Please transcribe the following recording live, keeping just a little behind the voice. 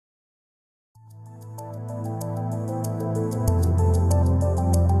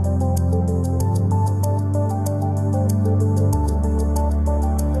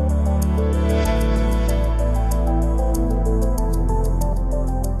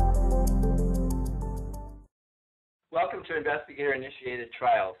Welcome to Investigator-Initiated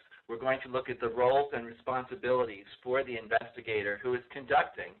Trials. We're going to look at the roles and responsibilities for the investigator who is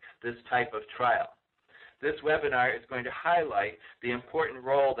conducting this type of trial. This webinar is going to highlight the important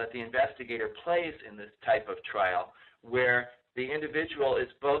role that the investigator plays in this type of trial, where the individual is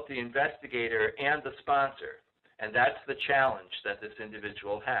both the investigator and the sponsor. And that's the challenge that this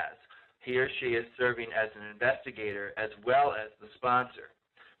individual has. He or she is serving as an investigator as well as the sponsor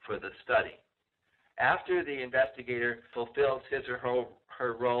for the study. After the investigator fulfills his or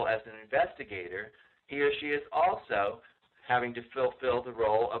her role as an investigator, he or she is also having to fulfill the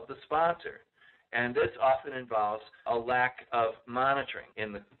role of the sponsor. And this often involves a lack of monitoring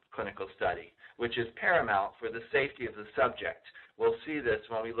in the clinical study, which is paramount for the safety of the subject. We'll see this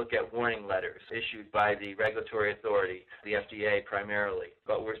when we look at warning letters issued by the regulatory authority, the FDA primarily,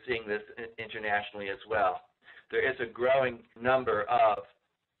 but we're seeing this internationally as well. There is a growing number of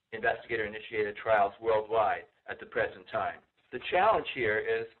investigator-initiated trials worldwide at the present time. The challenge here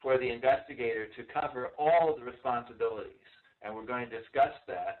is for the investigator to cover all of the responsibilities, and we're going to discuss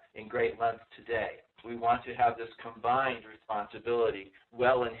that in great length today. We want to have this combined responsibility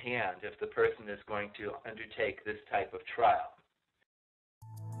well in hand if the person is going to undertake this type of trial.